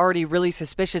people are already really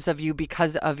suspicious of you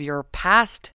because of your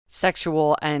past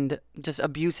sexual and just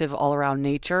abusive all-around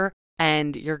nature,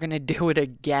 and you're gonna do it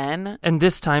again. And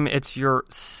this time it's your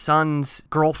son's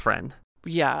girlfriend.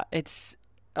 Yeah, it's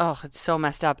so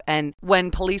messed up. And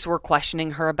when police were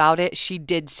questioning her about it, she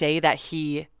did say that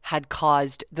he had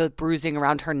caused the bruising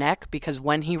around her neck because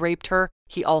when he raped her,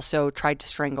 he also tried to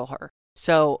strangle her.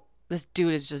 So this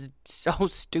dude is just so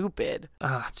stupid.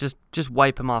 Just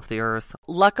wipe him off the earth.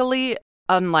 Luckily,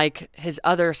 unlike his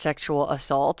other sexual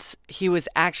assaults, he was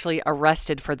actually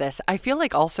arrested for this. I feel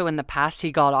like also in the past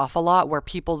he got off a lot where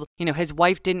people, his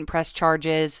wife didn't press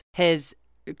charges,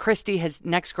 Christy, his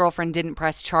next girlfriend, didn't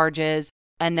press charges.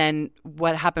 And then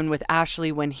what happened with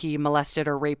Ashley when he molested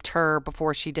or raped her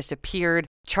before she disappeared,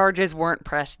 charges weren't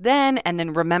pressed then. And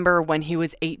then remember when he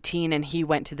was 18 and he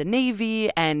went to the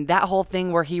Navy, and that whole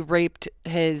thing where he raped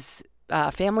his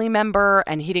family member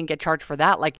and he didn't get charged for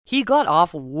that. He got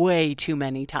off way too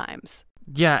many times.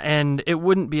 Yeah, and it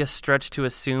wouldn't be a stretch to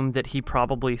assume that he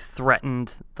probably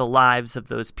threatened the lives of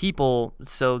those people,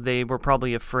 so they were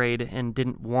probably afraid and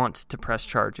didn't want to press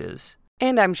charges.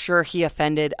 And I'm sure he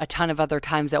offended a ton of other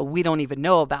times that we don't even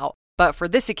know about. But for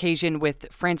this occasion with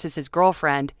Francis's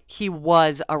girlfriend, he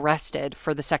was arrested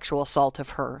for the sexual assault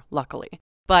of her, luckily.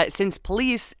 But since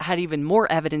police had even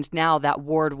more evidence now that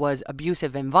Ward was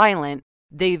abusive and violent,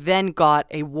 they then got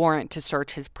a warrant to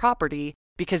search his property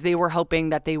because they were hoping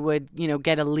that they would,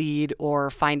 get a lead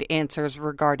or find answers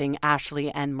regarding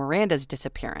Ashley and Miranda's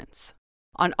disappearance.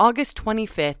 On August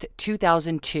 25th,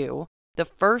 2002, the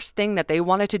first thing that they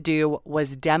wanted to do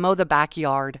was demo the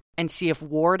backyard and see if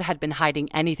Ward had been hiding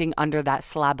anything under that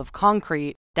slab of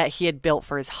concrete that he had built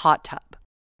for his hot tub.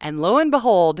 And lo and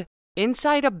behold,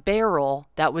 inside a barrel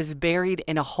that was buried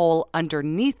in a hole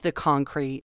underneath the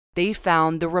concrete, they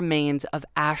found the remains of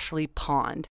Ashley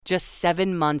Pond just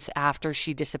 7 months after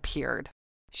she disappeared.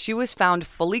 She was found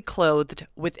fully clothed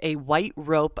with a white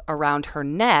rope around her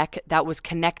neck that was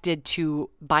connected to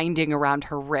binding around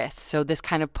her wrists. So this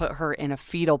kind of put her in a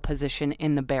fetal position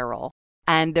in the barrel.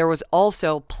 And there was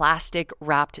also plastic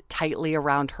wrapped tightly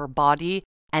around her body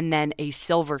and then a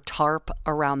silver tarp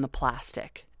around the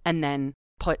plastic and then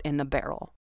put in the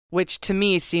barrel. which to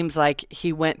me seems like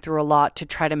he went through a lot to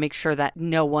try to make sure that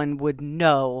no one would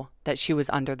know that she was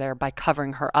under there by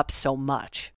covering her up so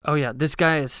much. Oh yeah, this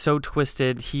guy is so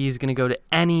twisted. He's going to go to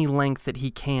any length that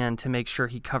he can to make sure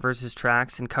he covers his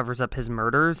tracks and covers up his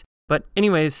murders. But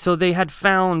anyways, so they had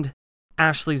found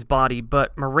Ashley's body,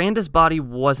 but Miranda's body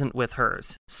wasn't with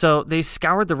hers. So they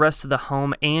scoured the rest of the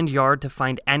home and yard to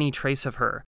find any trace of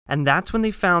her. And that's when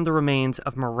they found the remains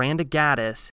of Miranda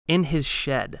Gaddis in his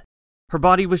shed. Her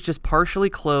body was just partially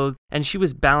clothed, and she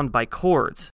was bound by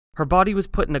cords. Her body was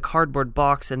put in a cardboard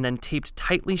box and then taped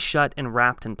tightly shut and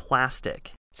wrapped in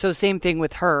plastic. So same thing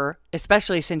with her,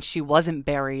 especially since she wasn't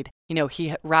buried.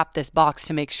 He wrapped this box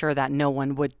to make sure that no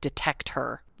one would detect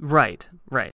her. Right.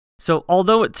 So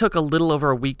although it took a little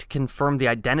over a week to confirm the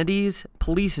identities,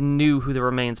 police knew who the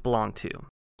remains belonged to.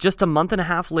 Just a month and a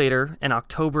half later, in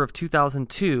October of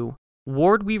 2002,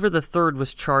 Ward Weaver III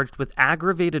was charged with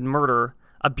aggravated murder,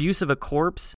 abuse of a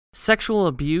corpse, sexual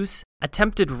abuse,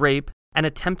 attempted rape, and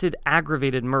attempted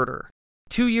aggravated murder.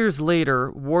 2 years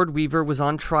later, Ward Weaver was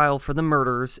on trial for the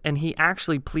murders, and he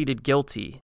actually pleaded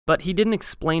guilty, but he didn't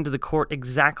explain to the court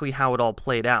exactly how it all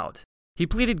played out. He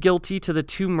pleaded guilty to the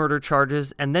 2 murder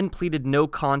charges and then pleaded no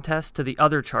contest to the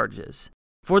other charges.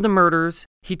 For the murders,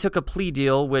 he took a plea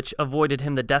deal which avoided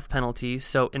him the death penalty,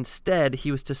 so instead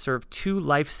he was to serve 2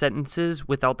 life sentences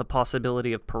without the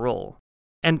possibility of parole.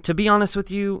 And to be honest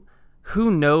with you, who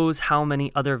knows how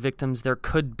many other victims there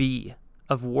could be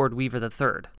of Ward Weaver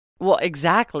III? Well,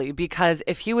 exactly, because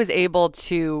if he was able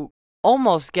to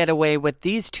almost get away with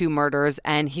these 2 murders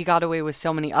and he got away with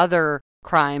so many other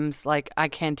crimes, I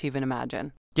can't even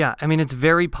imagine. Yeah, I mean, it's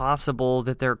very possible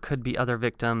that there could be other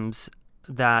victims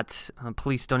that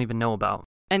police don't even know about.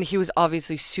 And he was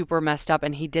obviously super messed up,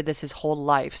 and he did this his whole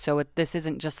life, so this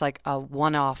isn't just like a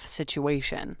one-off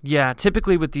situation. Yeah,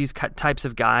 typically with these types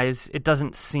of guys, it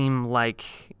doesn't seem like,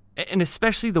 and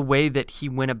especially the way that he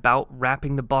went about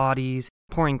wrapping the bodies,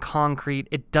 pouring concrete,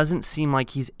 it doesn't seem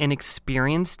like he's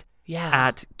inexperienced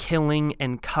at killing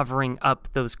and covering up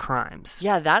those crimes.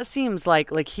 Yeah, that seems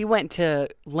like he went to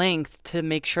lengths to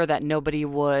make sure that nobody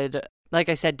would, like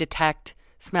I said, detect,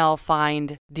 smell,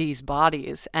 find these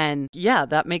bodies. And yeah,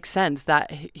 that makes sense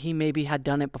that he maybe had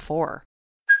done it before.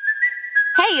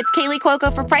 Hey, it's Kaylee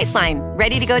Cuoco for Priceline.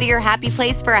 Ready to go to your happy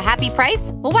place for a happy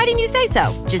price? Well, why didn't you say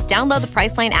so? Just download the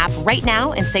Priceline app right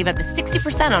now and save up to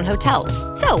 60% on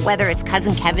hotels. So whether it's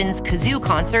Cousin Kevin's Kazoo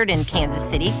Concert in Kansas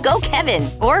City, go Kevin,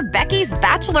 or Becky's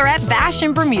Bachelorette Bash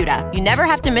in Bermuda, you never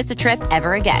have to miss a trip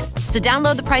ever again. So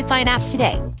download the Priceline app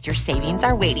today. Your savings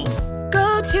are waiting.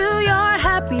 Go to your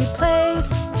happy place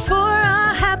for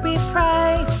a happy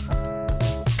price.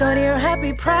 Go to your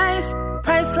happy price,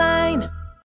 Priceline.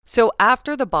 So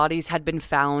after the bodies had been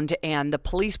found and the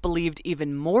police believed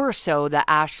even more so that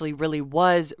Ashley really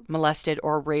was molested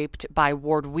or raped by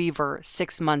Ward Weaver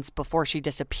 6 months before she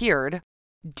disappeared,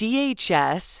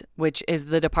 DHS, which is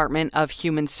the Department of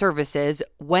Human Services,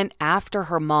 went after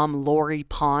her mom, Lori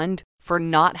Pond, for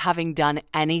not having done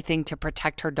anything to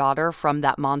protect her daughter from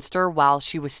that monster while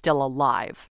she was still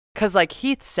alive. Because like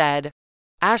Heath said,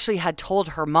 Ashley had told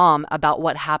her mom about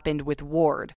what happened with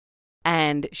Ward,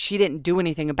 and she didn't do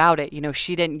anything about it.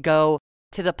 She didn't go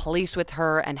to the police with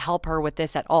her and help her with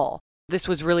this at all. This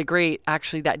was really great,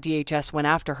 actually, that DHS went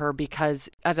after her because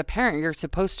as a parent, you're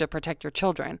supposed to protect your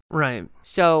children. Right.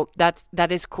 So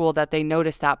that is cool that they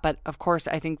noticed that. But of course,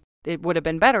 I think it would have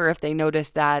been better if they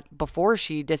noticed that before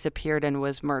she disappeared and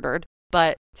was murdered.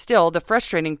 But still, the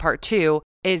frustrating part too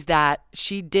is that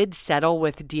she did settle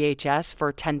with DHS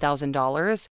for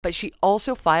 $10,000, but she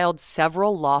also filed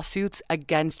several lawsuits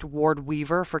against Ward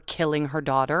Weaver for killing her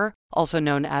daughter, also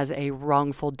known as a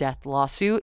wrongful death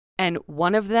lawsuit. And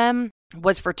one of them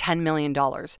was for $10 million.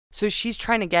 So she's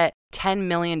trying to get $10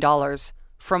 million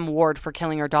from Ward for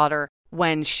killing her daughter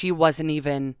when she wasn't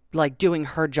even doing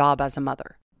her job as a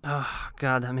mother. Oh,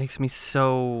 God, that makes me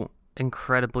so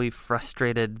incredibly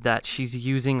frustrated that she's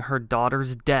using her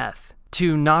daughter's death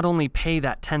to not only pay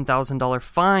that $10,000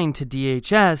 fine to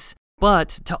DHS, but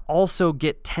to also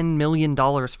get $10 million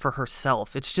for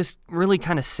herself. It's just really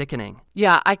kind of sickening.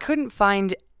 Yeah, I couldn't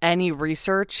find any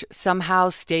research somehow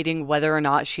stating whether or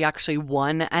not she actually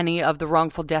won any of the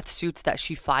wrongful death suits that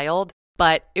she filed,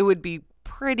 but it would be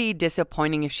pretty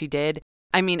disappointing if she did.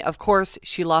 I mean, of course,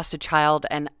 she lost a child,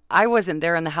 and I wasn't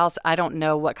there in the house. I don't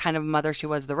know what kind of mother she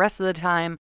was the rest of the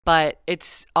time, but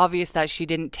it's obvious that she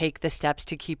didn't take the steps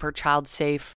to keep her child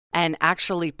safe and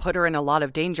actually put her in a lot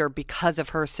of danger because of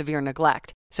her severe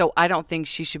neglect. So I don't think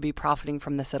she should be profiting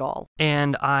from this at all.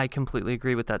 And I completely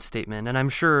agree with that statement, and I'm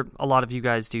sure a lot of you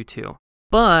guys do too.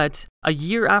 But a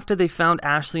year after they found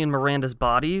Ashley and Miranda's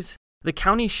bodies, the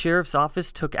county sheriff's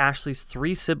office took Ashley's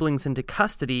 3 siblings into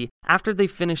custody after they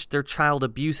finished their child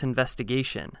abuse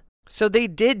investigation. So they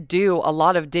did do a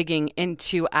lot of digging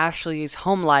into Ashley's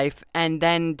home life and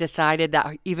then decided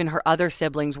that even her other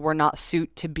siblings were not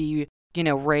suited to be,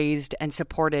 raised and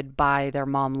supported by their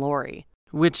mom, Lori.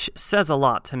 Which says a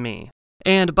lot to me.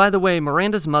 And by the way,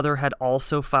 Miranda's mother had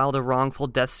also filed a wrongful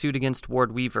death suit against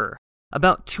Ward Weaver.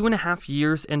 About 2.5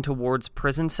 years into Ward's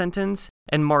prison sentence,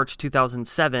 in March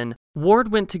 2007,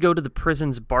 Ward went to go to the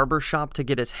prison's barber shop to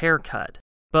get his hair cut.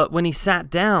 But when he sat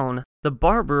down, the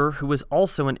barber, who was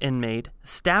also an inmate,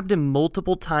 stabbed him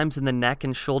multiple times in the neck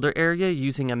and shoulder area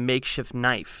using a makeshift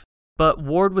knife. But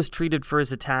Ward was treated for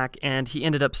his attack, and he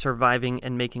ended up surviving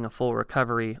and making a full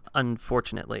recovery,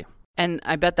 unfortunately. And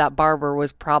I bet that barber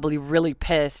was probably really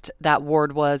pissed that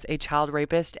Ward was a child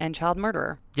rapist and child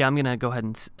murderer. Yeah, I'm going to go ahead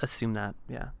and assume that,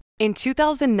 yeah. In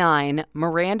 2009,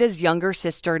 Miranda's younger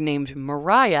sister named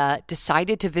Mariah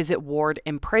decided to visit Ward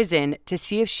in prison to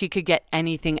see if she could get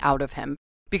anything out of him.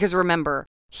 Because remember,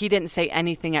 he didn't say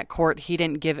anything at court. He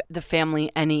didn't give the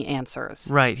family any answers.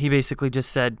 Right. He basically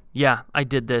just said, yeah, I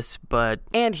did this, but...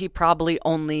 And he probably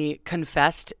only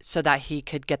confessed so that he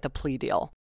could get the plea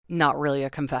deal. Not really a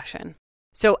confession.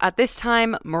 So at this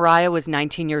time, Mariah was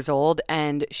 19 years old,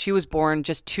 and she was born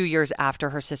just 2 years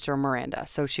after her sister Miranda.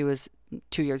 So she was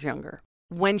 2 years younger.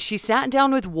 When she sat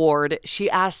down with Ward, she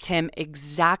asked him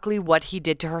exactly what he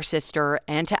did to her sister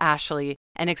and to Ashley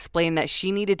and explained that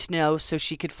she needed to know so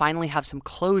she could finally have some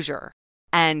closure.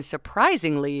 And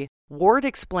surprisingly, Ward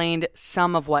explained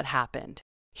some of what happened.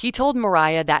 He told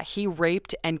Mariah that he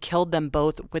raped and killed them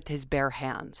both with his bare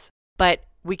hands. But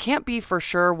we can't be for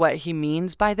sure what he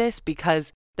means by this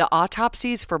because the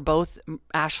autopsies for both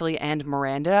Ashley and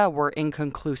Miranda were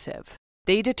inconclusive.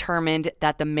 They determined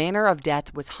that the manner of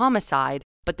death was homicide,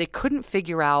 but they couldn't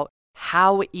figure out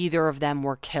how either of them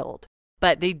were killed.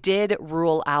 But they did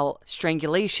rule out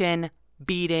strangulation,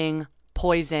 beating,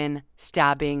 poison,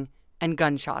 stabbing, and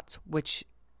gunshots, which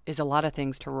is a lot of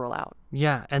things to rule out.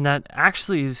 Yeah, and that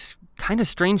actually is kind of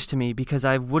strange to me because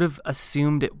I would have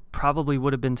assumed it probably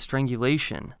would have been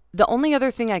strangulation. The only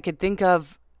other thing I could think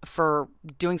of for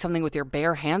doing something with your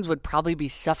bare hands would probably be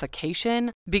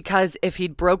suffocation, because if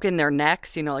he'd broken their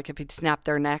necks, like if he'd snapped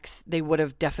their necks, they would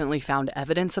have definitely found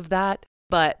evidence of that.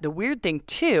 But the weird thing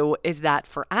too is that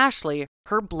for Ashley,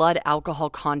 her blood alcohol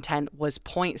content was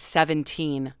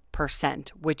 0.17%,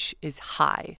 which is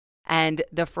high. And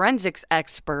the forensics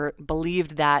expert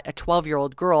believed that a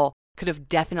 12-year-old girl could have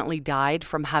definitely died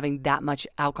from having that much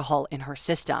alcohol in her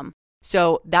system.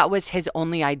 So that was his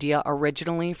only idea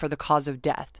originally for the cause of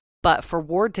death. But for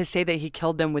Ward to say that he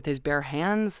killed them with his bare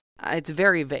hands, it's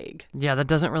very vague. Yeah, that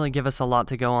doesn't really give us a lot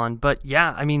to go on. But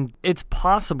yeah, I mean, it's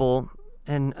possible,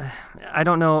 and I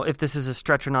don't know if this is a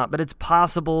stretch or not, but it's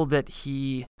possible that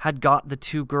he had got the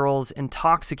two girls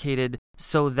intoxicated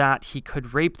so that he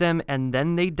could rape them and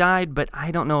then they died. But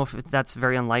I don't know if that's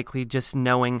very unlikely, just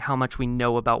knowing how much we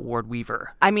know about Ward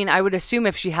Weaver. I mean, I would assume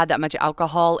if she had that much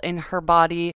alcohol in her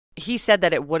body, he said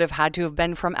that it would have had to have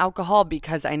been from alcohol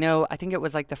because I think it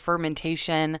was like the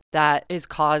fermentation that is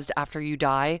caused after you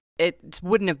die. It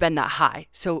wouldn't have been that high.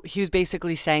 So he was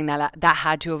basically saying that that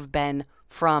had to have been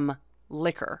from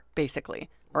liquor, basically,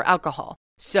 or alcohol.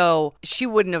 So she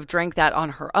wouldn't have drank that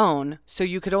on her own. So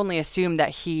you could only assume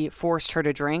that he forced her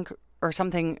to drink or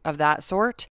something of that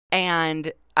sort.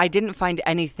 And I didn't find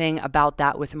anything about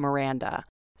that with Miranda,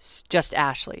 just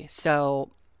Ashley.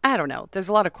 So I don't know. There's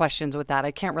a lot of questions with that. I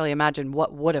can't really imagine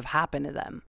what would have happened to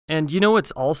them. And you know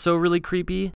what's also really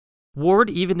creepy?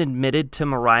 Ward even admitted to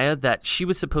Mariah that she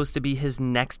was supposed to be his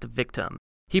next victim.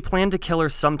 He planned to kill her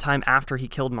sometime after he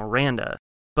killed Miranda,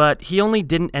 but he only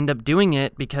didn't end up doing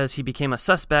it because he became a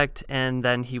suspect and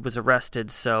then he was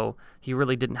arrested, so he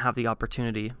really didn't have the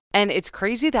opportunity. And it's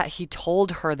crazy that he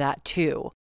told her that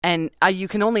too. And you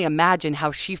can only imagine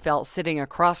how she felt sitting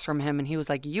across from him and he was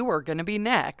like, "You are going to be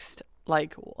next."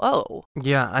 Like, whoa.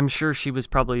 Yeah, I'm sure she was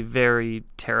probably very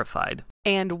terrified.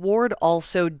 And Ward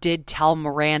also did tell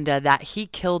Miranda that he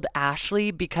killed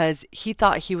Ashley because he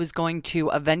thought he was going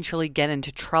to eventually get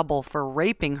into trouble for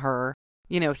raping her,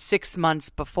 6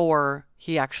 months before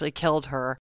he actually killed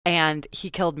her. And he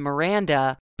killed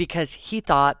Miranda because he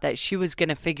thought that she was going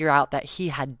to figure out that he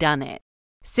had done it.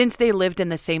 Since they lived in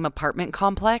the same apartment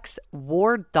complex,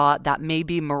 Ward thought that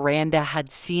maybe Miranda had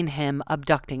seen him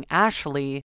abducting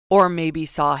Ashley, or maybe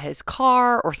saw his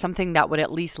car or something that would at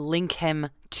least link him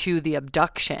to the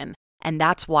abduction. And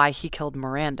that's why he killed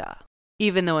Miranda.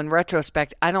 Even though in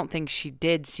retrospect, I don't think she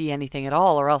did see anything at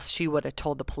all, or else she would have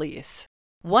told the police.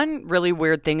 One really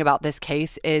weird thing about this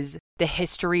case is the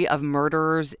history of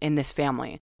murderers in this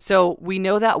family. So we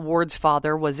know that Ward's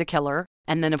father was a killer,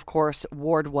 and then of course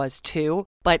Ward was too.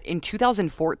 But in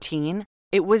 2014,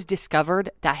 it was discovered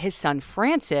that his son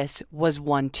Francis was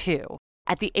one too.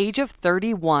 At the age of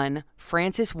 31,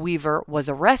 Francis Weaver was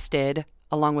arrested,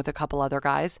 along with a couple other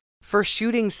guys, for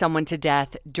shooting someone to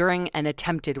death during an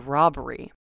attempted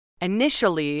robbery.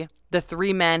 Initially, the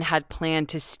three men had planned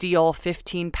to steal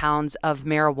 15 pounds of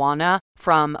marijuana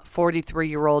from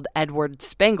 43-year-old Edward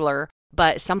Spangler,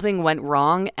 but something went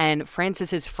wrong and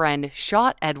Francis's friend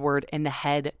shot Edward in the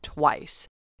head twice.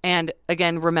 And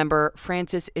again, remember,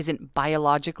 Francis isn't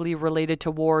biologically related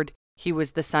to Ward. He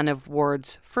was the son of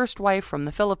Ward's first wife from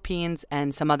the Philippines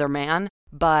and some other man,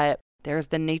 but there's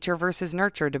the nature versus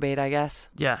nurture debate, I guess.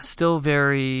 Yeah, still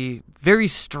very, very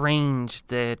strange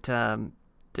that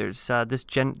there's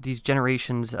these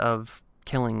generations of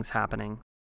killings happening.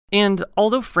 And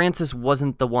although Francis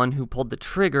wasn't the one who pulled the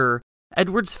trigger,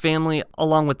 Edward's family,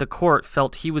 along with the court,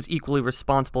 felt he was equally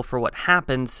responsible for what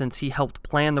happened since he helped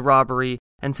plan the robbery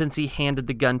and since he handed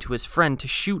the gun to his friend to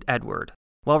shoot Edward.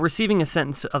 While receiving a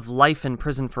sentence of life in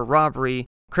prison for robbery,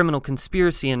 criminal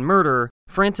conspiracy, and murder,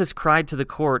 Francis cried to the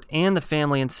court and the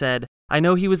family and said, "I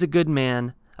know he was a good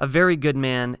man, a very good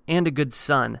man, and a good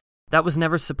son. That was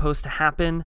never supposed to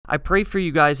happen. I pray for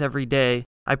you guys every day.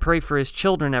 I pray for his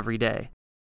children every day."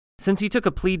 Since he took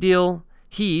a plea deal,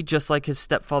 he, just like his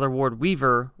stepfather Ward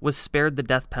Weaver, was spared the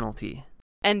death penalty.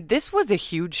 And this was a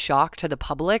huge shock to the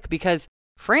public because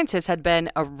Francis had been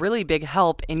a really big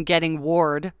help in getting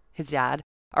Ward, his dad,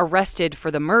 arrested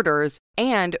for the murders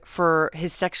and for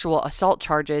his sexual assault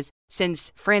charges,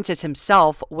 since Francis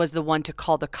himself was the one to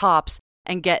call the cops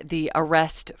and get the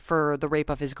arrest for the rape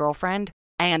of his girlfriend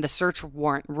and the search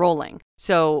warrant rolling.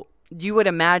 So you would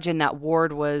imagine that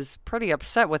Ward was pretty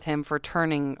upset with him for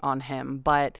turning on him,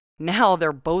 but now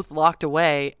they're both locked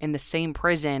away in the same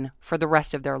prison for the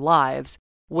rest of their lives,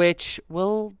 which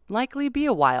will likely be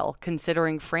a while,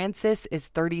 considering Francis is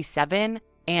 37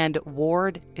 and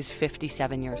Ward is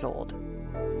 57 years old.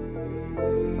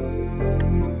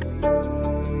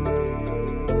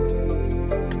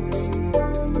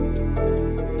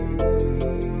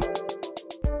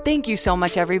 Thank you so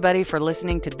much, everybody, for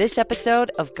listening to this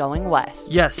episode of Going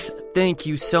West. Yes, thank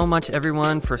you so much,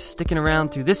 everyone, for sticking around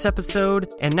through this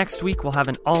episode. And next week, we'll have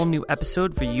an all-new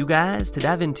episode for you guys to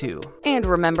dive into. And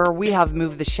remember, we have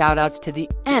moved the shout-outs to the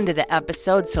end of the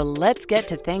episode, so let's get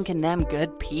to thanking them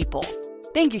good people.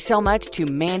 Thank you so much to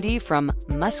Mandy from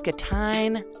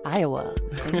Muscatine, Iowa.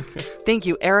 Thank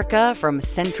you, Erica from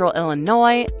Central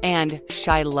Illinois, and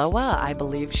Shiloah, I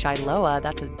believe Shiloah,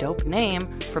 that's a dope name,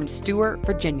 from Stewart,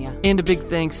 Virginia. And a big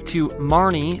thanks to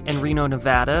Marnie in Reno,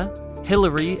 Nevada,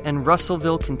 Hillary in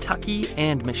Russellville, Kentucky,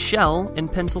 and Michelle in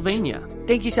Pennsylvania.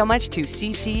 Thank you so much to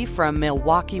Cece from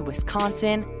Milwaukee,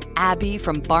 Wisconsin, Abby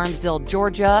from Barnesville,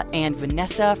 Georgia, and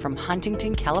Vanessa from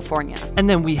Huntington, California. And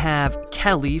then we have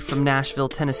Kelly from Nashville,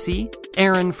 Tennessee,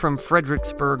 Aaron from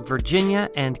Fredericksburg, Virginia,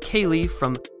 and Kaylee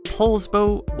from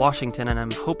Poulsbo, Washington, and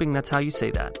I'm hoping that's how you say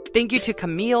that. Thank you to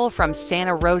Camille from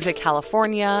Santa Rosa,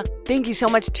 California. Thank you so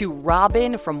much to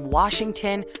Robin from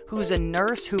Washington, who's a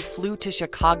nurse who flew to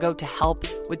Chicago to help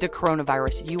with the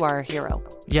coronavirus. You are a hero.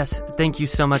 Yes, thank you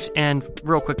so much. And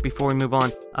real quick before we move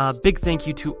on, big thank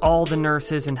you to all the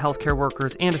nurses and healthcare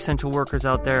workers and essential workers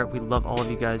out there. We love all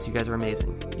of you guys. You guys are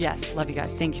amazing. Yes, love you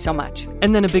guys. Thank you so much.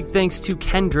 And then a big thanks to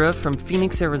Kendra from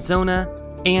Phoenix, Arizona,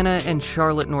 Anna in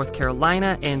Charlotte, North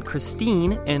Carolina, and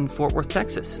Christine in Fort Worth,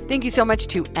 Texas. Thank you so much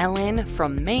to Ellen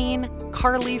from Maine,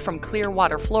 Carly from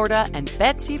Clearwater, Florida, and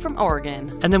Betsy from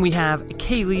Oregon. And then we have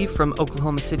Kaylee from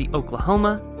Oklahoma City,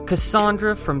 Oklahoma,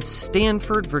 Cassandra from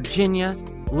Stanford, Virginia,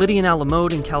 Lydia in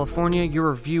Alamode in California.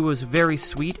 Your review was very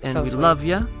sweet, and we love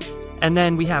you. And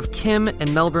then we have Kim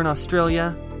in Melbourne,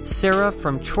 Australia, Sarah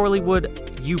from Chorleywood,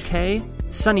 UK,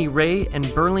 Sunny Ray in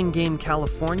Burlingame,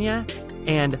 California,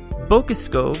 and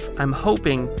Bokiskov, I'm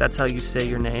hoping that's how you say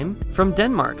your name, from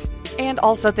Denmark. And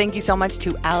also thank you so much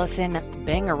to Allison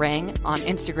Bangarang on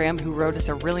Instagram, who wrote us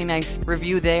a really nice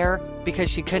review there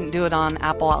because she couldn't do it on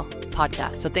Apple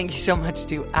Podcasts. So thank you so much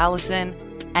to Allison.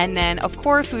 And then, of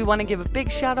course, we want to give a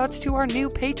big shout outs to our new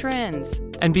patrons.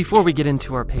 And before we get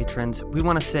into our patrons, we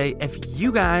want to say if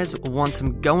you guys want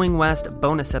some Going West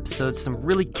bonus episodes, some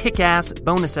really kick-ass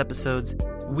bonus episodes,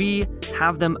 we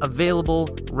have them available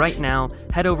right now.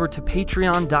 Head over to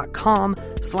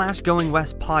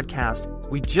patreon.com/goingwestpodcast.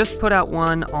 We just put out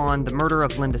one on the murder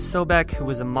of Linda Sobek, who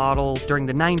was a model during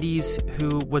the 90s,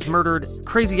 who was murdered.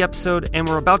 Crazy episode, and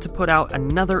we're about to put out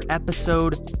another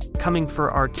episode coming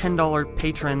for our $10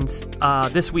 patrons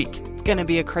this week. It's going to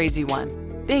be a crazy one.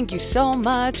 Thank you so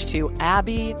much to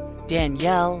Abby,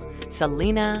 Danielle,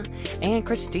 Selena, and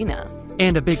Christina.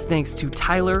 And a big thanks to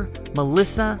Tyler,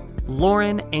 Melissa,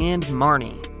 Lauren, and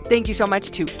Marnie. Thank you so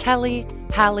much to Kelly,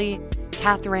 Hallie,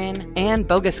 Catherine, and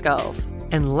Boguskov.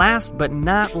 And last but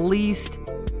not least,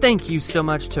 thank you so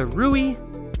much to Rui,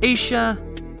 Aisha,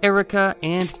 Erica,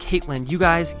 and Caitlin. You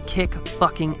guys kick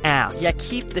fucking ass. Yeah,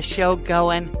 keep the show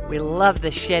going. We love the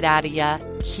shit out of ya.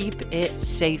 Keep it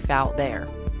safe out there.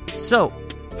 So,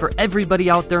 for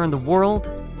everybody out there in the world,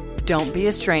 don't be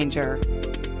a stranger.